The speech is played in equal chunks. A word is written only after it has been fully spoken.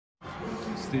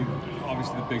Steve,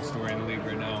 obviously the big story in the league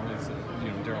right now is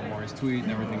Daryl Morey's tweet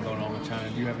and everything going on with China.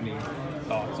 Do you have any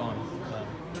thoughts on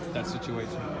that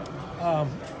situation?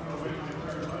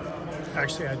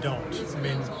 Actually, I don't. I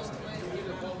mean,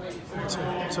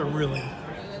 it's a really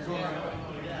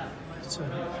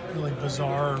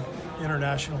bizarre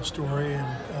international story, and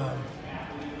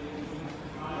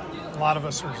a lot of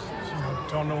us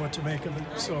don't know what to make of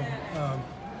it. So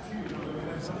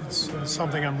it's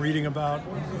something I'm reading about,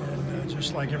 and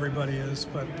just like everybody is,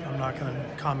 but I'm not going to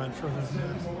comment further than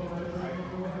that.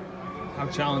 How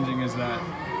challenging is that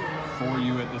for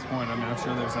you at this point? I mean, I'm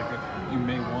sure there's you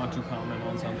may want to comment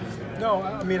on something. No,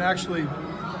 I mean, actually,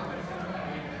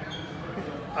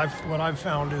 what I've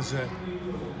found is that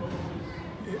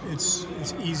it's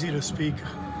easy to speak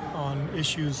on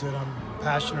issues that I'm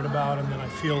passionate about and that I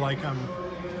feel like I'm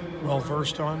well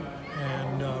versed on,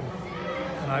 and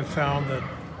I've found that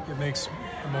it makes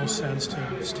the most sense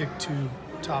to stick to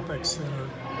topics that are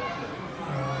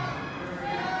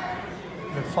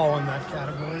that fall in that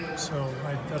category. So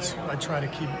I try to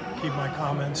keep my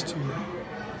comments to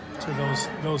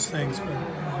those things, but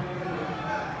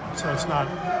so it's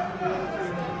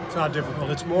not difficult.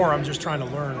 It's more I'm just trying to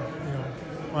learn.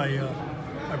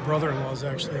 My brother-in-law is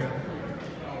actually a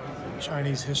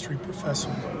Chinese history professor,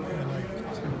 and I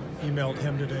emailed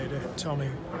him today to tell me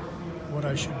what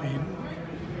I should be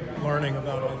learning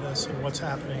about all this and what's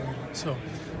happening. So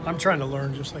I'm trying to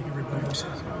learn just like everybody else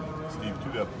is. Steve, to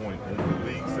that point, has the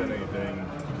league said anything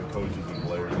to coaches and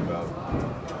players about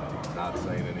not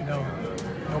saying anything? No,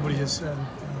 nobody has said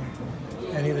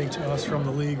anything to us from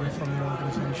the league or from the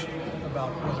organization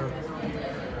about whether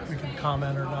we can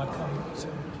comment or not comment. So.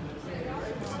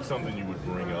 Is it something you would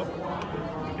bring up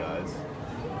with the guys?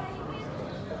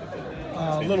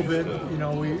 A little bit. We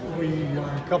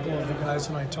a couple of the guys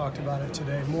and I talked about it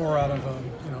today, more out of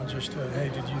just hey,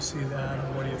 did you see that,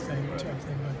 or what do you think, type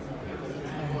thing, but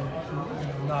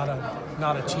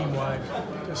not a team-wide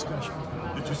discussion.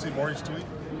 Did you see Morey's tweet?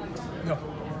 No.